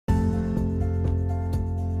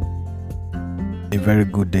A very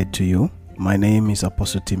good day to you. My name is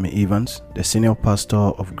Apostle Timmy Evans, the Senior Pastor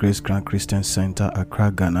of Grace Grand Christian Center,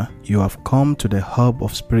 Accra, Ghana. You have come to the hub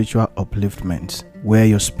of spiritual upliftments, where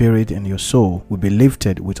your spirit and your soul will be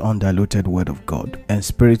lifted with undiluted word of God and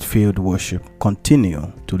spirit-filled worship.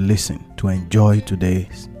 Continue to listen to enjoy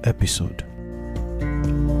today's episode.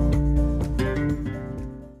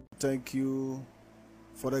 Thank you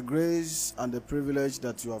for the grace and the privilege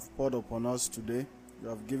that you have poured upon us today. You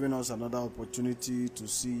have given us another opportunity to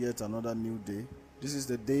see yet another new day. This is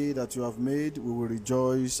the day that you have made. We will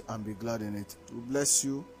rejoice and be glad in it. We bless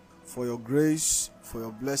you for your grace, for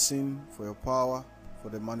your blessing, for your power, for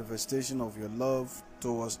the manifestation of your love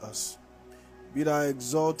towards us. Be thou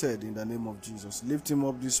exalted in the name of Jesus. Lift him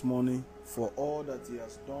up this morning for all that he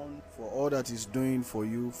has done, for all that he's doing for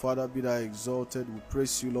you. Father, be thou exalted. We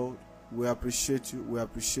praise you, Lord. We appreciate you, we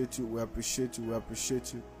appreciate you, we appreciate you, we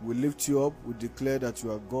appreciate you. We lift you up, we declare that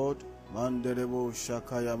you are God. Mandelebo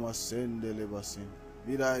Shakayama Sendelebasin.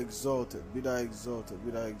 Be thou exalted, be thou exalted,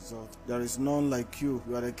 be thou exalted. There is none like you.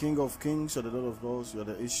 You are the King of kings, you are the Lord of lords, you are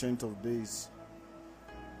the Ancient of days.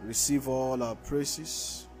 Receive all our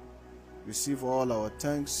praises, receive all our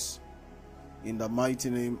thanks in the mighty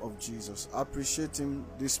name of Jesus. Appreciate him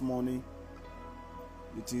this morning.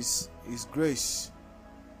 It is his grace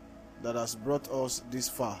that has brought us this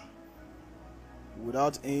far.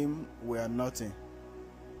 Without him, we are nothing.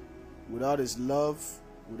 Without his love,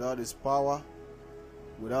 without his power,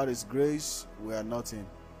 without his grace, we are nothing.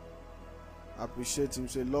 Appreciate him.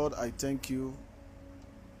 Say, Lord, I thank you.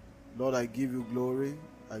 Lord, I give you glory.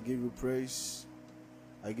 I give you praise.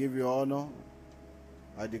 I give you honor.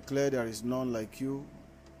 I declare there is none like you.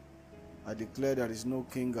 I declare there is no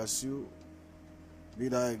king as you. Be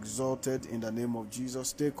thou exalted in the name of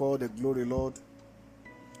Jesus. Take all the glory, Lord,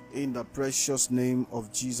 in the precious name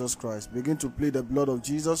of Jesus Christ. Begin to plead the blood of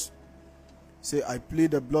Jesus. Say, I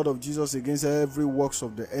plead the blood of Jesus against every works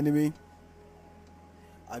of the enemy.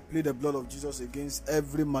 I plead the blood of Jesus against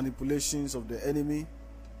every manipulations of the enemy.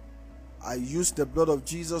 I use the blood of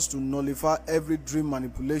Jesus to nullify every dream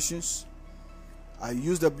manipulations. I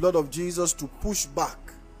use the blood of Jesus to push back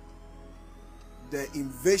the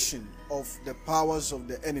invasion of the powers of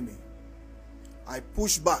the enemy. I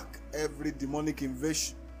push back every demonic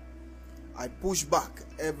invasion. I push back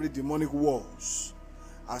every demonic wars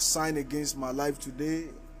assigned against my life today,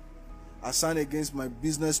 assigned against my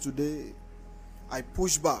business today. I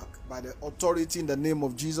push back by the authority in the name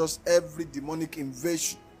of Jesus every demonic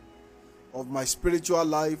invasion of my spiritual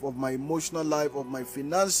life, of my emotional life, of my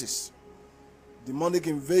finances. Demonic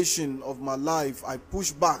invasion of my life, I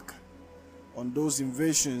push back on those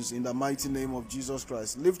invasions in the mighty name of Jesus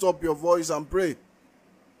Christ. Lift up your voice and pray.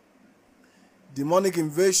 Demonic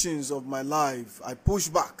invasions of my life, I push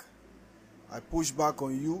back. I push back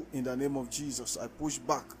on you in the name of Jesus. I push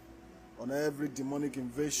back on every demonic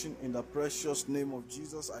invasion in the precious name of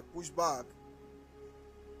Jesus. I push back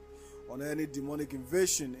on any demonic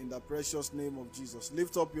invasion in the precious name of Jesus.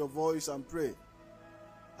 Lift up your voice and pray.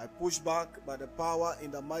 I push back by the power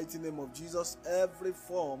in the mighty name of Jesus every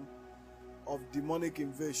form of demonic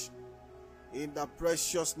invasion in the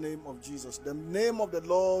precious name of Jesus. The name of the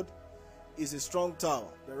Lord is a strong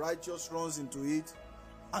tower. The righteous runs into it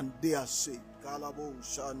and they are saved.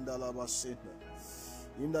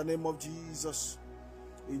 In the name of Jesus.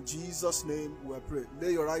 In Jesus' name we pray.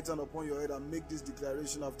 Lay your right hand upon your head and make this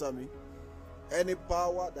declaration after me. Any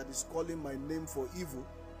power that is calling my name for evil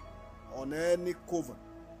on any coven,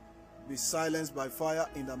 be silenced by fire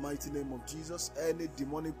in the mighty name of Jesus. Any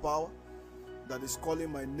demonic power that is calling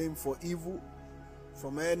my name for evil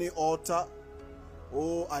from any altar,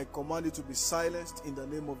 oh, I command it to be silenced in the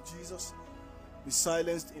name of Jesus. Be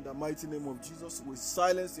silenced in the mighty name of Jesus. Be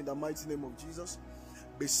silenced in the mighty name of Jesus.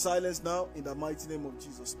 Be silenced now in the mighty name of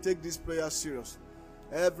Jesus. Take this prayer serious.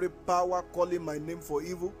 Every power calling my name for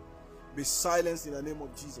evil, be silenced in the name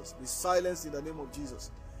of Jesus. Be silenced in the name of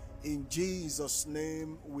Jesus. In Jesus'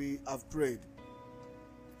 name we have prayed.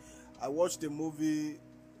 I watched a movie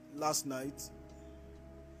last night,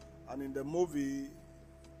 and in the movie,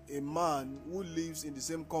 a man who lives in the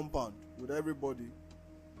same compound with everybody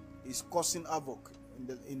is causing havoc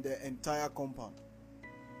in the entire compound,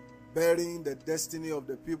 burying the destiny of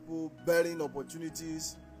the people, burying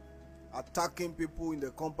opportunities, attacking people in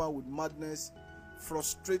the compound with madness,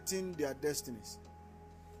 frustrating their destinies.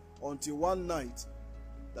 Until one night,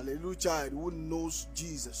 the little child who knows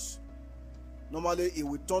Jesus, normally he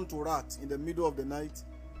will turn to rat in the middle of the night,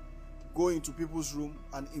 go into people's room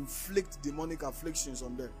and inflict demonic afflictions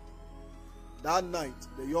on them. That night,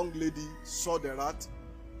 the young lady saw the rat,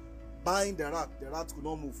 bind the rat could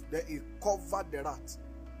not move. Then he covered the rat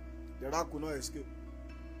the rat could not escape.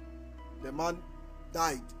 The man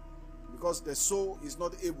died because the soul is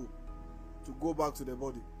not able to go back to the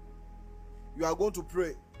body. You are going to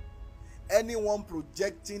pray. Anyone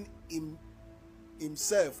projecting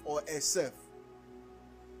himself or herself,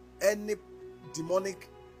 any demonic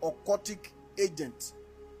occultic agent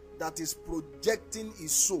that is projecting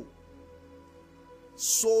his soul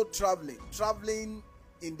traveling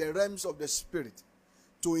in the realms of the spirit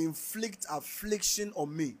to inflict affliction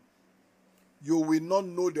on me, you will not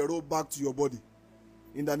know the road back to your body.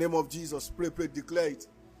 In the name of Jesus, pray, declare it.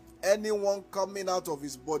 Anyone coming out of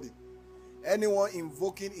his body, anyone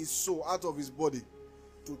invoking his soul out of his body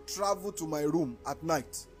to travel to my room at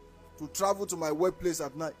night, to travel to my workplace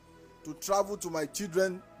at night, to travel to my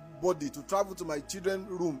children's body, to travel to my children's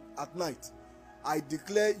room at night, I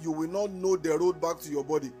declare you will not know the road back to your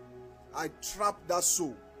body. I trap that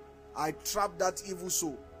soul. I trap that evil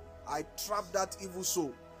soul. I trap that evil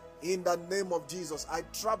soul in the name of Jesus. I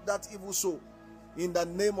trap that evil soul in the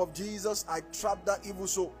name of Jesus. I trap that evil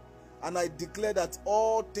soul, and I declare that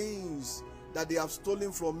all things that they have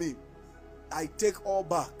stolen from me, I take all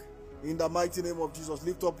back in the mighty name of Jesus.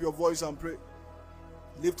 Lift up your voice and pray.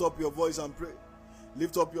 Lift up your voice and pray.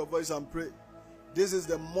 Lift up your voice and pray. This is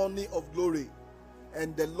the morning of glory,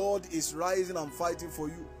 and the Lord is rising and fighting for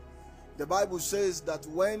you. The Bible says that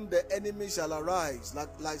when the enemy shall arise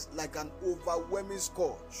like an overwhelming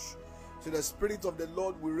scourge, so the Spirit of the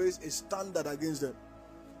Lord will raise a standard against them.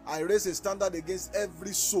 I raise a standard against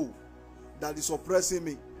every soul that is oppressing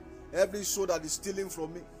me, every soul that is stealing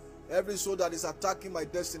from me, every soul that is attacking my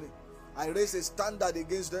destiny. I raise a standard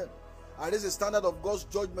against them. I raise a standard of God's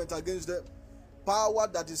judgment against them. Power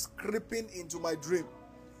that is creeping into my dream,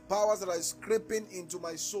 powers that are creeping into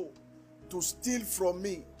my soul to steal from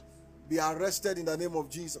me, be arrested in the name of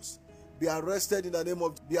Jesus. Be arrested in the name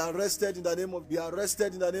of, be arrested in the name of, be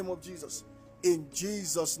arrested in the name of Jesus. In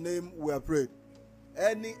Jesus' name we are prayed.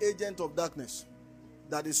 Any agent of darkness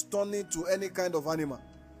that is turning to any kind of animal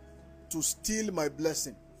to steal my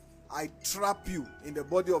blessing, I trap you in the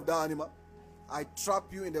body of that animal. I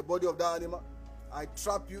trap you in the body of that animal. I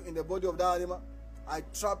trap you in the body of that animal. I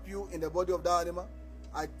trap you in the body of that animal.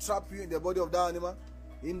 I trap you in the body of that animal.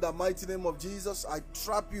 In the mighty name of Jesus, I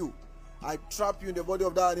trap you. I trap you in the body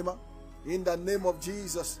of that animal. In the name of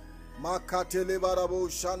Jesus. Makatele barabo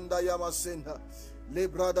shanda yamasenda.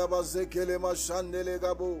 Lebrada bazekele mashandele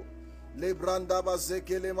gabo. Lebranda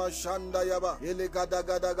bazekele mashanda yaba. Ele gada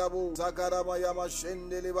gada gabo. Zagarama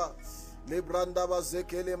yamashendele ba. Lebranda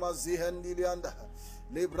bazekele mazihendilianda.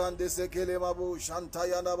 Lebrande sekele mabu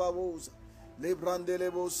shantayana babuza.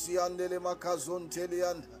 Lebrandele bo siandele makazon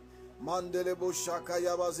telianda. Mandele bo shaka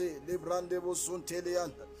yabaze. Lebrande bo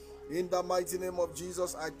suntelianda. In the mighty name of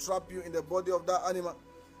Jesus, I trap you in the body of that animal.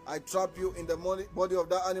 I trap you in the body of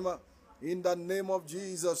that animal. In the name of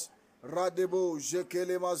Jesus. Radebo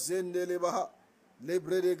jekele mazendele baha.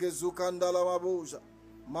 Lebrede gezukandala mabuza.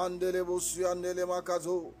 Mandele bo siandele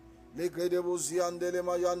makazo. Legrede bo siandele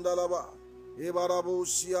mayandala ba. Ebarabo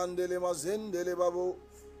siandele mazendele babo.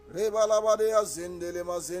 Rebalabade azendele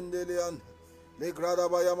mazendele and. I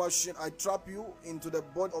trap you into the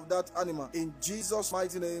body of that animal. In Jesus'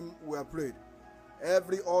 mighty name we are prayed.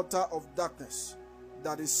 Every altar of darkness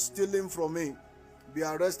that is stealing from me, be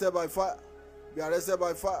arrested by fire. Be arrested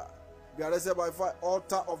by fire. Be arrested by fire.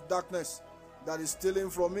 Altar of darkness that is stealing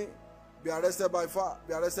from me, be arrested by fire.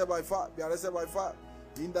 Be arrested by fire. Be arrested by fire.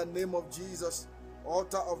 In the name of Jesus.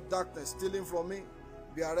 Altar of darkness stealing from me,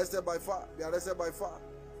 be arrested by fire. Be arrested by fire.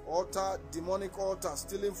 Altar, demonic altar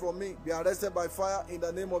stealing from me, be arrested by fire in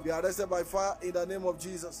the name of, be arrested by fire in the name of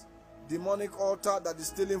Jesus. Demonic altar that is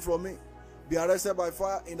stealing from me, be arrested by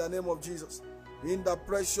fire in the name of Jesus. In the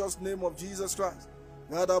precious name of Jesus Christ.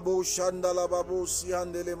 Gadabo shandala babu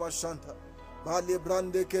siandele mashanta. Ba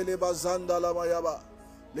lebrande kele bazanda la mayaba.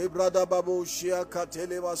 Lebrada babu shia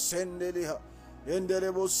katele masendeliha.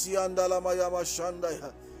 Endelebo siandala mayama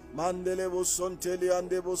shandaya. Mandelebo sonteli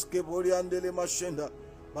andebo skebori andele mashenda.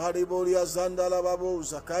 Mariboria zandala babu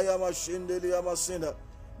zakaya mashendeli amasenda.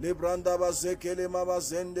 Lebranda bazekele mama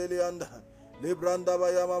zendeli anda. Lebranda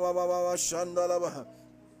bayama mama shandala baha.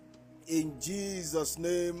 In Jesus'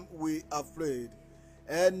 name we are prayed.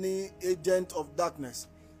 Any agent of darkness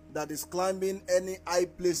that is climbing any high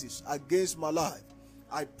places against my life,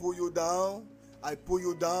 I pull you down. I pull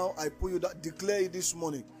you down. I pull you down. Declare it this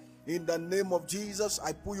morning. In the name of Jesus,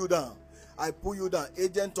 I pull you down. I pull you down.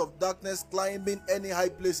 Agent of darkness climbing any high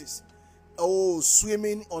places. Oh,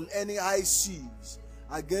 swimming on any high seas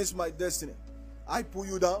against my destiny. I pull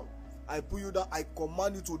you down. I pull you down. I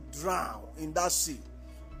command you to drown in that sea.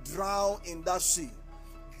 Drown in that sea.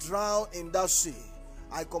 Drown in that sea.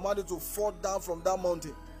 I command you to fall down from that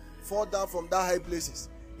mountain, fall down from that high places,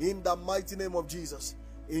 in the mighty name of Jesus.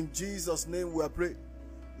 In Jesus' name we are praying.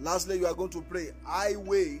 Lastly, you are going to pray,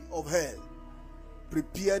 highway of hell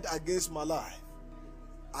prepared against my life,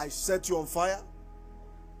 I set you on fire.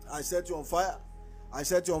 I set you on fire. I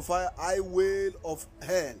set you on fire. Highway of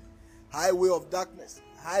hell, highway of darkness,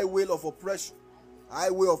 highway of oppression,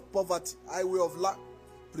 highway of poverty, highway of lack,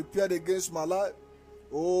 prepared against my life.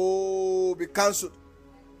 Oh, be cancelled.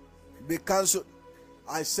 Be cancelled.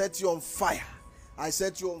 I set you on fire. I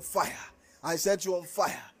set you on fire. I set you on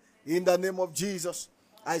fire. In the name of Jesus,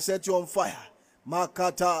 I set you on fire.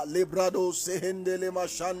 Makata lebrado sehendele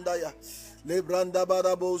mashandaya. Lebranda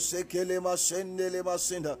badabo sekele mashendele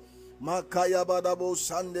masinda. Makaya badabo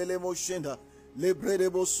sandele moshinda.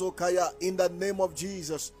 Lebredebo sokaya. In the name of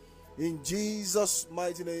Jesus. In Jesus'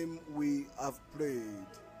 mighty name we have prayed.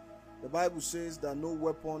 The Bible says that no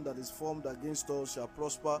weapon that is formed against us shall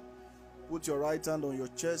prosper. Put your right hand on your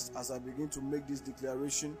chest as I begin to make this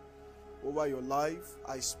declaration over your life.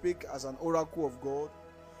 I speak as an oracle of God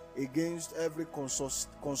against every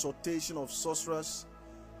consultation of sorcerers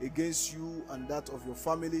against you and that of your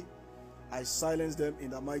family. I silence them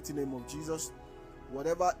in the mighty name of Jesus.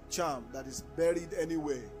 Whatever charm that is buried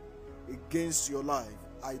anywhere against your life,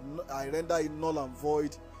 I render it null and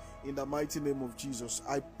void in the mighty name of Jesus.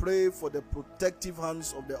 I pray for the protective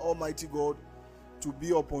hands of the Almighty God to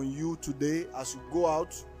be upon you today as you go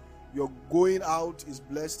out. Your going out is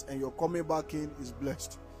blessed and your coming back in is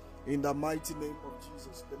blessed. In the mighty name of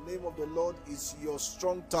Jesus. The name of the Lord is your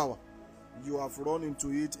strong tower. You have run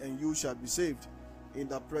into it and you shall be saved. In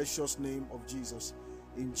the precious name of Jesus.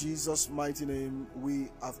 In Jesus' mighty name we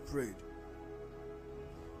have prayed.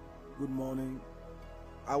 Good morning.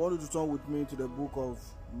 I want you to turn with me to the book of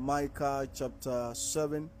Micah chapter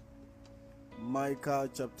 7. Micah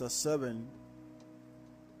chapter 7.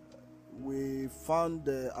 We found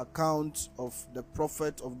the account of the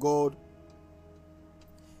prophet of God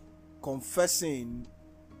confessing,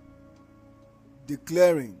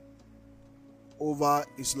 declaring over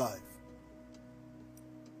his life.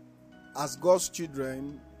 As God's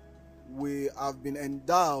children, we have been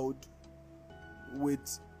endowed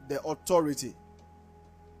with the authority.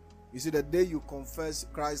 You see, the day you confess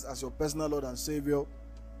Christ as your personal Lord and Savior,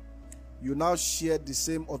 you now share the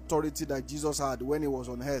same authority that Jesus had when he was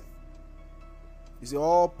on earth. You see,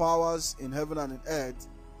 all powers in heaven and in earth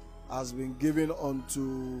has been given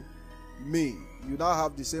unto me. You now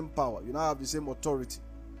have the same power. You now have the same authority.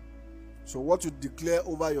 So what you declare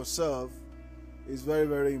over yourself is very,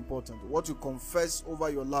 very important. What you confess over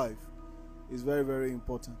your life is very, very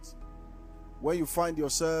important. When you find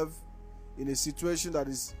yourself in a situation that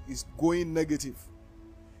is going negative,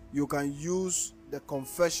 you can use the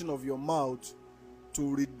confession of your mouth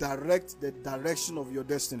to redirect the direction of your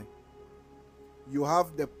destiny. You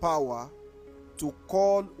have the power to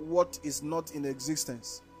call what is not in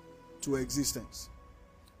existence to existence.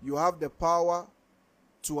 You have the power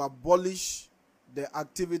to abolish the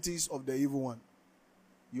activities of the evil one.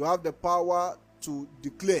 You have the power to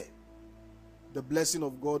declare the blessing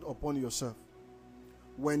of God upon yourself.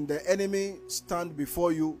 When the enemy stand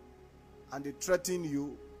before you and they threaten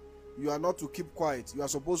you, you are not to keep quiet. You are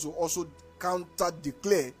supposed to also counter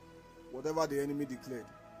declare whatever the enemy declared.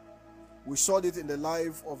 We saw it in the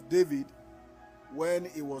life of David when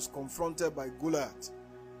he was confronted by Goliath.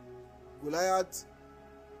 Goliath,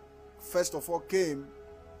 first of all, came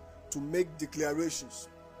to make declarations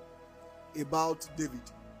about David.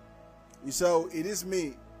 He said, "Oh, it is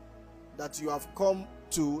me that you have come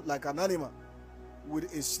to like an animal with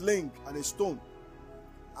a sling and a stone.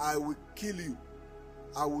 I will kill you.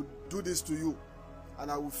 I will do this to you,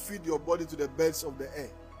 and I will feed your body to the birds of the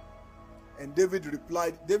air." And David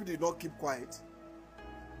replied, David did not keep quiet.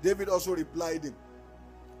 David also replied him.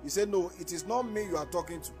 He said, "No, it is not me you are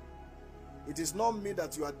talking to. It is not me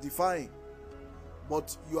that you are defying,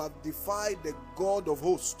 but you have defied the God of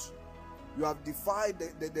hosts. You have defied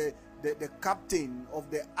the captain of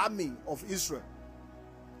the army of Israel.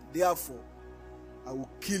 Therefore, I will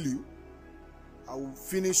kill you. I will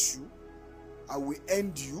finish you. I will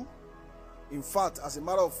end you. In fact, as a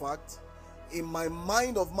matter of fact, in my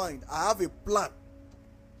mind of mind, I have a plan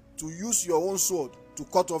to use your own sword to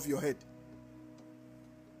cut off your head."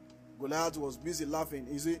 Goliath was busy laughing.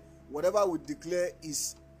 You see, whatever we declare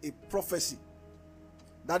is a prophecy.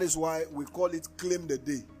 That is why we call it claim the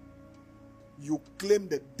day. You claim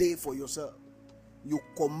the day for yourself. You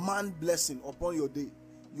command blessing upon your day.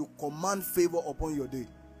 You command favor upon your day.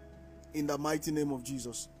 In the mighty name of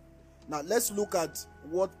Jesus. Now let's look at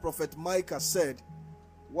what Prophet Micah said.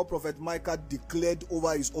 What Prophet Micah declared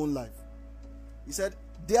over his own life. He said,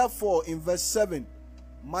 therefore, in verse 7,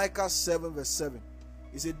 Micah 7 verse 7,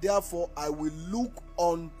 he said, therefore I will look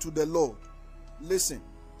unto the Lord. Listen,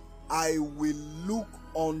 I will look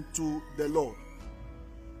unto the Lord.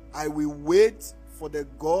 I will wait for the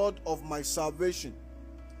God of my salvation.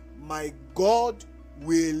 My God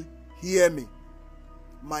will hear me.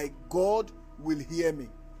 My God will hear me.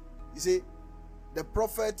 You see, the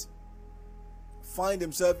prophet find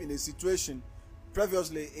himself in a situation.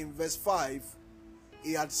 Previously in verse 5,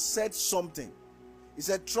 he had said something. He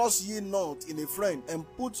said, trust ye not in a friend, and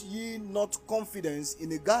put ye not confidence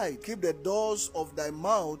in a guide. Keep the doors of thy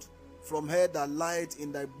mouth from her that lieth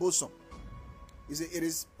in thy bosom. You see, it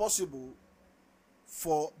is possible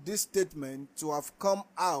for this statement to have come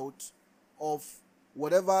out of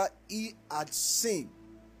whatever he had seen,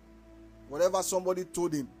 whatever somebody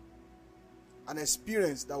told him, an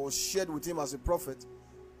experience that was shared with him as a prophet,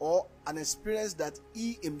 or an experience that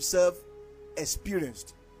he himself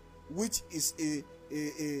experienced, which is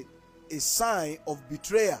a sign of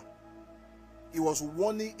betrayal. He was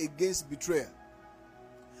warning against betrayal.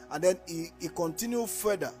 And then he continued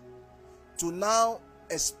further to now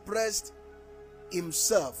express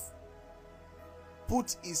himself,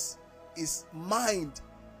 put his mind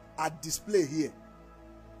at display here,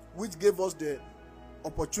 which gave us the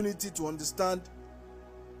opportunity to understand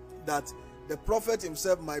that the prophet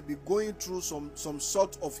himself might be going through some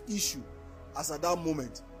sort of issue as at that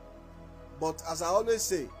moment. But as I always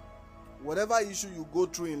say, whatever issue you go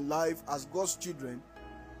through in life as God's children,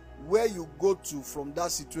 where you go to from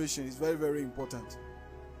that situation is very, very important.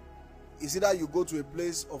 It's either you go to a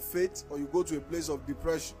place of faith or you go to a place of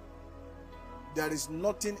depression. There is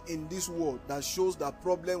nothing in this world that shows that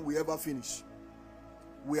problem will ever finish.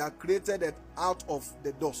 We are created out of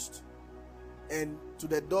the dust, and to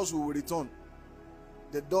the dust we will return.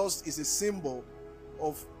 The dust is a symbol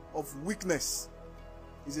of weakness.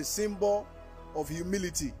 It's a symbol of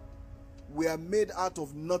humility. We are made out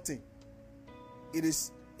of nothing. It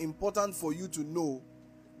is important for you to know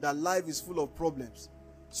that life is full of problems.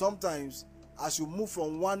 Sometimes, as you move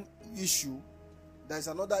from one issue, there is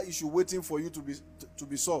another issue waiting for you to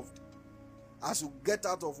be solved. As you get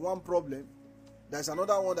out of one problem, there is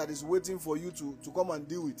another one that is waiting for you to come and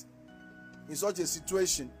deal with. In such a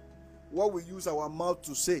situation, what we use our mouth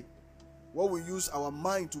to say, what we use our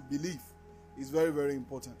mind to believe, is very, very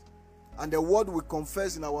important. And the word we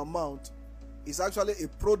confess in our mouth is actually a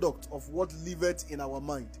product of what liveth in our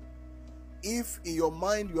mind. If in your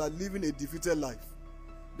mind you are living a defeated life,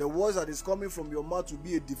 the words that is coming from your mouth will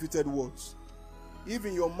be a defeated words. If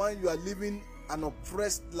in your mind you are living an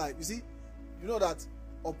oppressed life, you see, you know that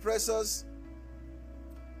oppressors,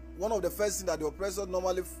 one of the first things that the oppressors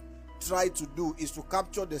normally try to do is to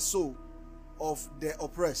capture the soul of the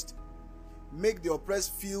oppressed. Make the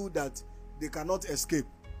oppressed feel that they cannot escape.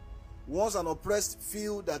 Once an oppressed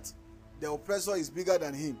feel that the oppressor is bigger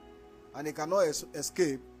than him and he cannot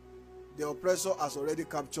escape, the oppressor has already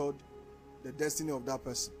captured the destiny of that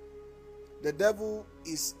person. The devil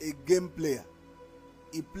is a game player.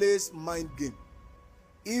 He plays mind game.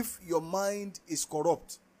 If your mind is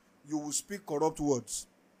corrupt, you will speak corrupt words.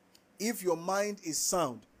 If your mind is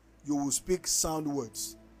sound, you will speak sound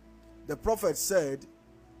words. The prophet said,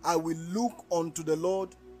 I will look unto the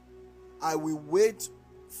Lord. I will wait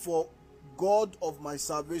for God of my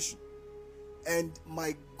salvation, and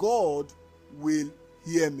my God will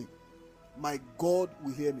hear me. My God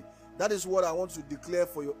will hear me. That is what I want to declare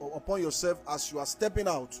upon yourself as you are stepping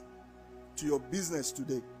out to your business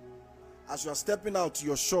today, as you are stepping out to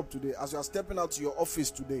your shop today, as you are stepping out to your office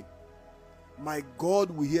today. My God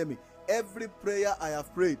will hear me. Every prayer I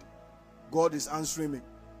have prayed, God is answering me.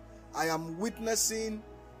 I am witnessing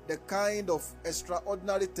the kind of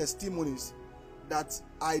extraordinary testimonies that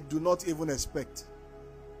I do not even expect.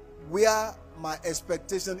 Where my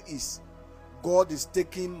expectation is, God is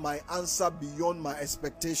taking my answer beyond my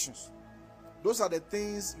expectations. Those are the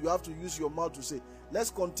things you have to use your mouth to say. Let's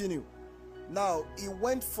continue. Now, he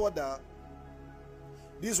went further.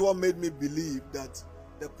 This one made me believe that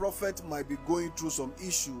the prophet might be going through some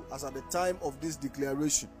issue as at the time of this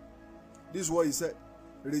declaration. This is what he said.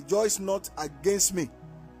 Rejoice not against me,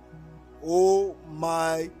 O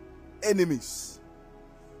my enemies.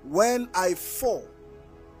 When I fall,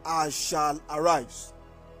 I shall arise.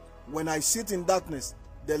 When I sit in darkness,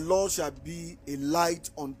 the Lord shall be a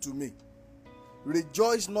light unto me.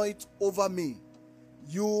 Rejoice not over me,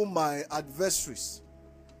 you my adversaries.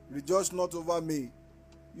 Rejoice not over me,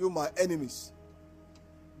 you my enemies.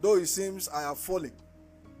 Though it seems I have fallen,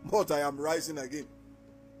 but I am rising again.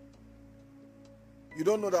 You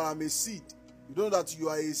don't know that I'm a seed. You don't know that you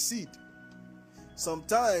are a seed.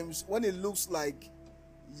 Sometimes when it looks like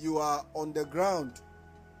you are on the ground,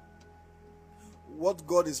 what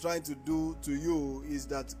God is trying to do to you is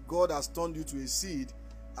that God has turned you to a seed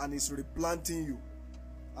and is replanting you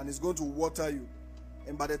and is going to water you.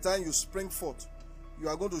 And by the time you spring forth, you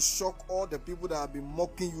are going to shock all the people that have been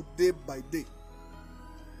mocking you day by day.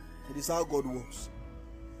 It is how God works.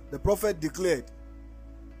 The prophet declared,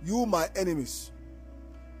 "You my enemies,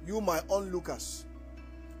 you my onlookers,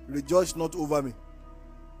 rejoice not over me.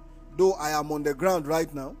 Though I am on the ground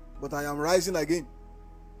right now, but I am rising again.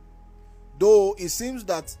 Though it seems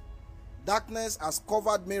that darkness has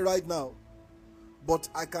covered me right now, but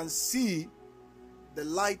I can see the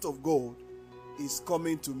light of God is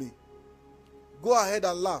coming to me. Go ahead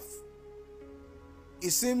and laugh.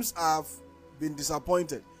 It seems I've been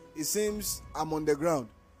disappointed. It seems I'm on the ground.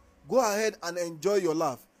 Go ahead and enjoy your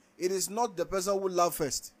laugh. It is not the person who laughs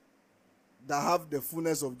first that have the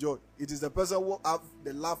fullness of joy. It is the person who have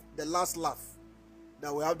the last laugh,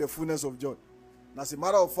 that will have the fullness of joy. And as a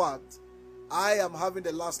matter of fact, I am having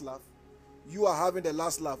the last laugh. You are having the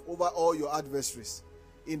last laugh over all your adversaries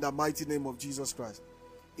in the mighty name of Jesus Christ.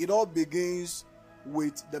 It all begins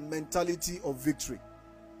with the mentality of victory.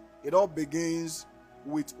 It all begins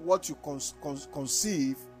with what you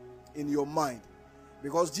conceive in your mind.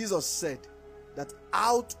 Because Jesus said that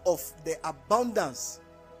out of the abundance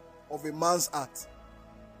of a man's heart,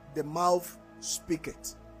 the mouth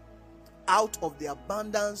speaketh. Out of the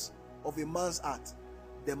abundance of a man's heart,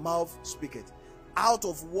 the mouth speaketh. Out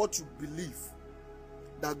of what you believe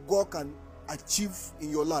that God can achieve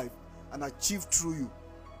in your life and achieve through you,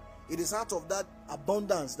 it is out of that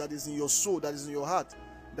abundance that is in your soul, that is in your heart,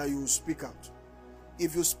 that you will speak out.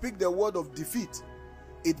 If you speak the word of defeat,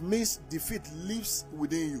 it means defeat lives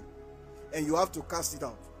within you and you have to cast it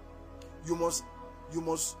out. You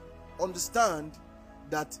must understand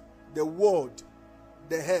that the world,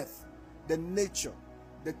 the earth, the nature,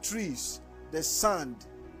 the trees, the sand,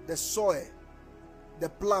 the soil, the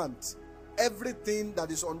plant, everything that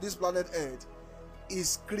is on this planet Earth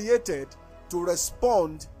is created to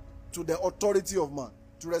respond to the authority of man,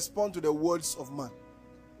 to respond to the words of man.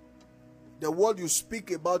 The word you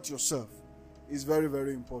speak about yourself is very,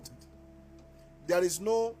 very important. There is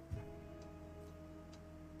no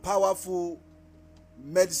powerful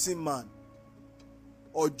medicine man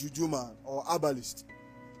or juju man or herbalist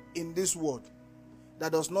in this world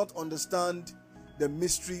that does not understand the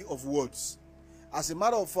mystery of words. As a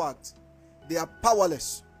matter of fact, they are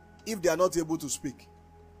powerless if they are not able to speak.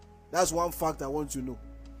 That's one fact I want you to know.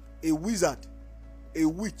 A wizard, a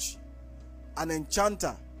witch, an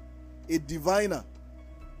enchanter, a diviner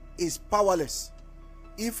is powerless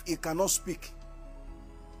if he cannot speak.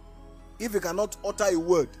 If he cannot utter a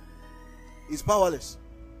word, he's powerless.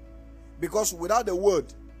 Because without the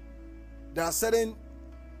word, there are certain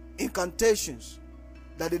incantations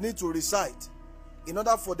that they need to recite in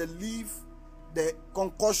order for the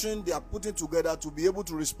concoction they are putting together to be able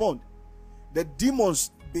to respond. The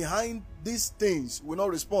demons behind these things will not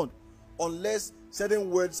respond unless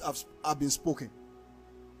certain words have been spoken.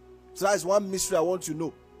 So that is one mystery I want you to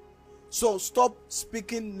know. So stop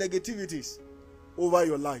speaking negativities over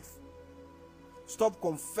your life. Stop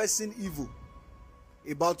confessing evil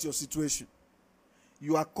about your situation.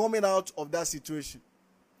 You are coming out of that situation.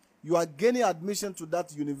 You are gaining admission to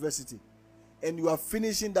that university and you are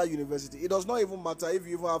finishing that university. It does not even matter if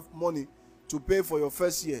you even have money to pay for your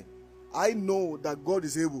first year. I know that God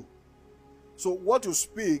is able. So what you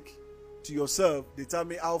speak to yourself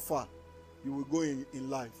determine how far you will go in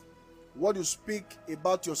life. What you speak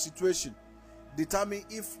about your situation determine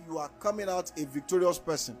if you are coming out a victorious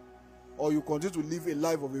person or you continue to live a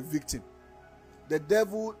life of a victim. The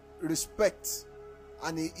devil respects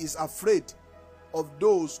and he is afraid of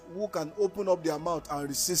those who can open up their mouth and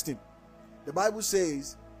resist him. The Bible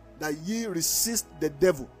says that ye resist the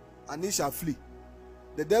devil and he shall flee.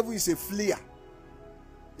 The devil is a fleer.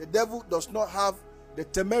 The devil does not have the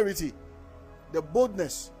temerity, the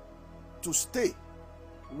boldness to stay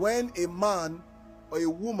when a man or a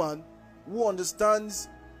woman who understands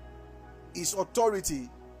his authority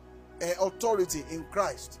in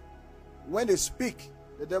Christ, when they speak,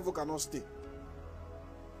 the devil cannot stay.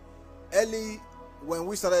 Early when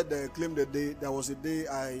we started the Claim the Day, there was a day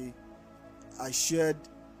I shared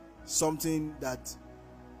something that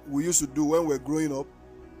we used to do when we were growing up.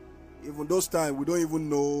 Even those times, we don't even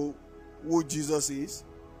know who Jesus is.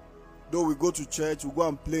 Though we go to church, we go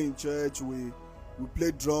and play in church, we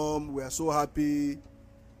play drum, we are so happy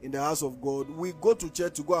in the house of God. We go to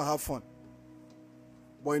church to go and have fun.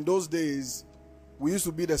 But in those days, we used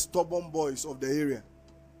to be the stubborn boys of the area.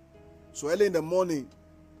 So early in the morning,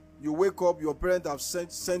 You wake up, your parents have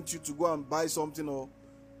sent you to go and buy something, or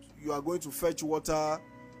you are going to fetch water,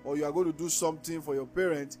 or you are going to do something for your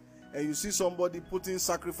parents, and you see somebody putting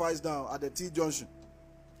sacrifice down at the T-junction,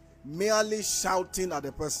 merely shouting at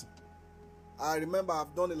the person. I remember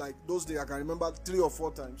I've done it like those days. I can remember 3 or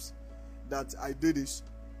 4 times that I did this,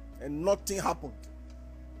 and nothing happened.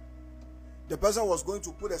 The person was going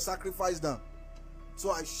to put a sacrifice down,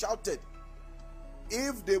 so I shouted,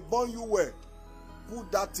 if they burn you well,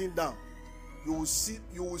 put that thing down. You will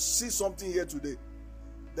see something here today.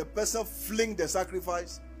 The person fling the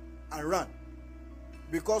sacrifice and ran,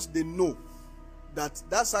 because they know that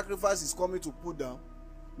sacrifice is coming to put down.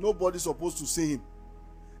 Nobody's supposed to see him.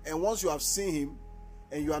 And once you have seen him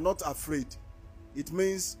and you are not afraid, it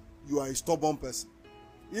means you are a stubborn person.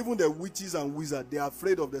 Even the witches and wizards, they are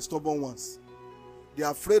afraid of the stubborn ones. They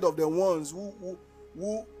are afraid of the ones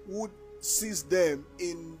who sees them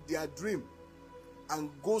in their dream and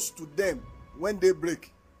goes to them when they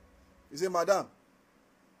break. He say, Madam,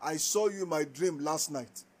 I saw you in my dream last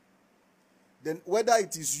night. Then whether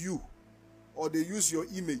it is you or they use your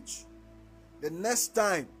image, the next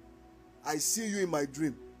time I see you in my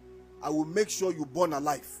dream, I will make sure you burn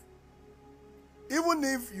alive. Even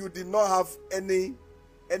if you did not have any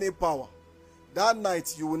power, that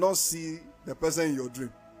night you will not see the person in your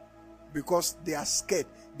dream, because they are scared.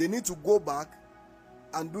 They need to go back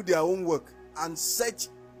and do their own work and search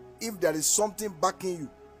if there is something backing you.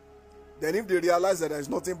 Then if they realize that there is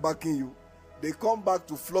nothing backing you, they come back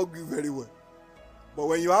to flog you very well. But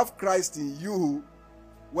when you have Christ in you,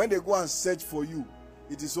 when they go and search for you,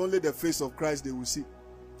 it is only the face of Christ they will see,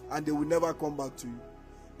 and they will never come back to you.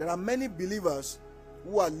 There are many believers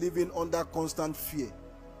who are living under constant fear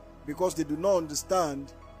because they do not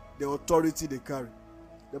understand the authority they carry.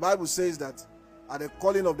 The Bible says that at the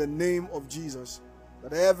calling of the name of Jesus,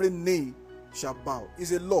 that every knee shall bow.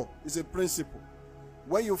 It's a law, it's a principle.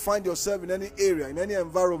 When you find yourself in any area, in any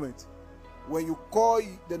environment, when you call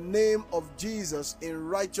the name of Jesus in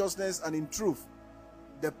righteousness and in truth,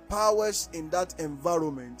 the powers in that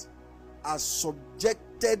environment are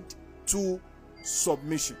subjected to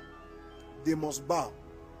submission. They must bow.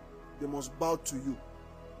 They must bow to you.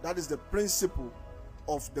 That is the principle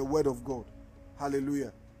of the word of God.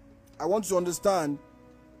 Hallelujah. I want to understand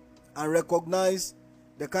and recognize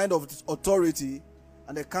the kind of authority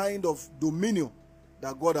and the kind of dominion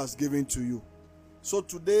that God has given to you. So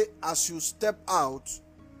today, as you step out,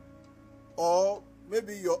 or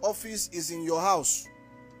maybe your office is in your house,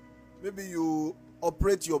 maybe you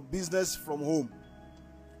operate your business from home.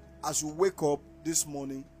 As you wake up this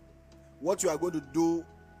morning, what you are going to do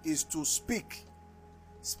is to speak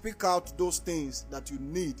out those things that you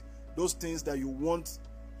need, those things that you want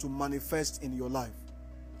to manifest in your life.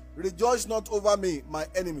 Rejoice not over me, my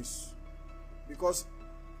enemies, because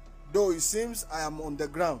though it seems I am on the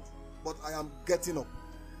ground, but I am getting up.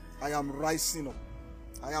 I am rising up.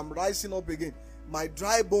 I am rising up again. My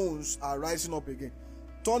dry bones are rising up again.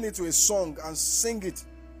 Turn it to a song and sing it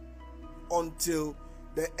until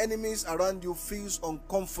the enemies around you feels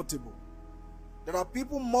uncomfortable. There are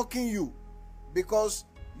people mocking you because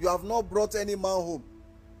you have not brought any man home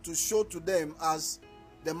to show to them as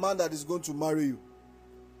the man that is going to marry you.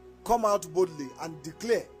 Come out boldly and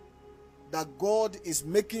declare that God is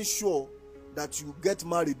making sure that you get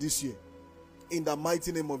married this year, in the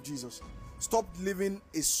mighty name of Jesus. Stop living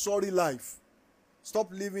a sorry life.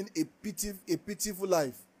 Stop living a pitiful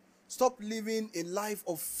life. Stop living a life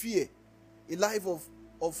of fear, a life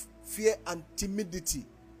of fear and timidity.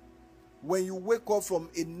 When you wake up from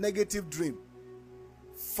a negative dream,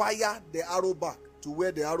 fire the arrow back to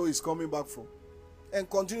where the arrow is coming back from, and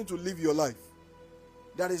continue to live your life.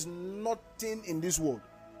 There is nothing in this world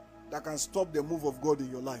that can stop the move of God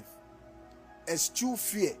in your life. Eschew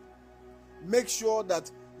fear. Make sure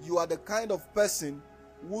that you are the kind of person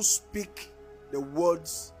who speak the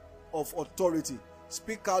words of authority.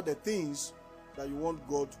 Speak out the things that you want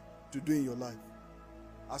God to do in your life.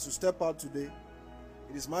 As you step out today,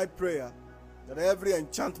 it is my prayer that every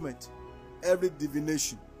enchantment, every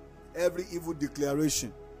divination, every evil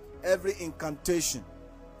declaration, every incantation,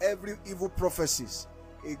 every evil prophecies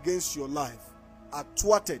against your life are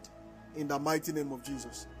thwarted in the mighty name of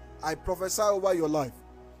Jesus. I prophesy over your life.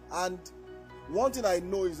 And one thing I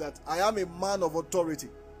know is that I am a man of authority.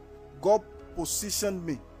 God positioned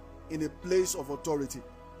me in a place of authority,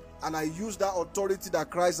 and I use that authority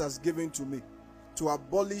that Christ has given to me to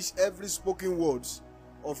abolish every spoken words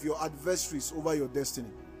of your adversaries over your destiny.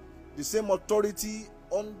 The same authority,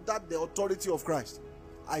 under the authority of Christ,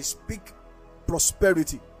 I speak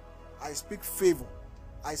prosperity, I speak favor,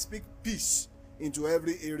 I speak peace into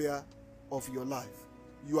every area of your life.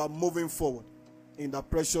 you are moving forward in the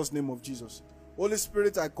precious name of Jesus. Holy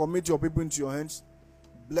Spirit, I commit your people into your hands.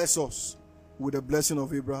 Bless us with the blessing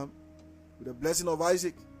of Abraham, with the blessing of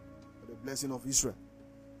Isaac, with the blessing of Israel.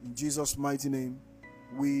 In Jesus' mighty name,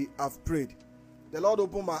 we have prayed. The Lord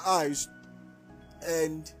opened my eyes,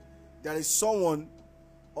 and there is someone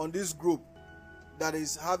on this group that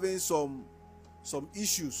is having some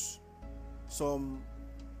issues, some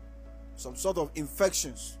sort of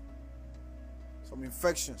infections. Some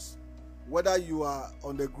infections. Whether you are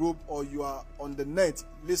on the group or you are on the net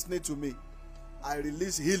listening to me, I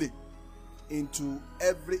release healing into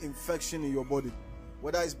every infection in your body.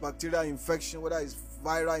 Whether it's bacterial infection, whether it's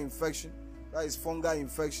viral infection, whether it's fungal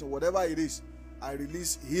infection, whatever it is, I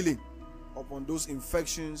release healing upon those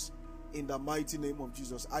infections in the mighty name of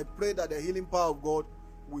Jesus. I pray that the healing power of God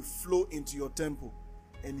will flow into your temple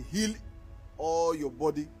and heal all your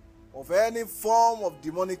body of any form of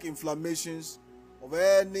demonic inflammations, of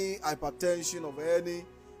any hypertension,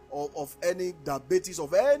 of any diabetes,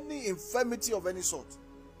 of any infirmity of any sort.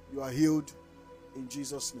 You are healed in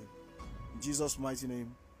Jesus' name. In Jesus' mighty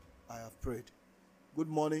name, I have prayed. Good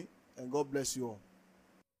morning, and God bless you all.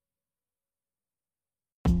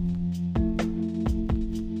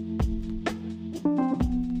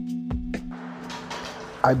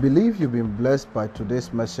 I believe you've been blessed by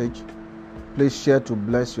today's message. Please share to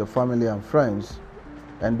bless your family and friends.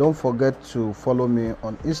 And don't forget to follow me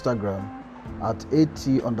on Instagram at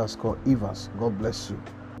 @Evans. God bless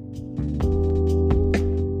you.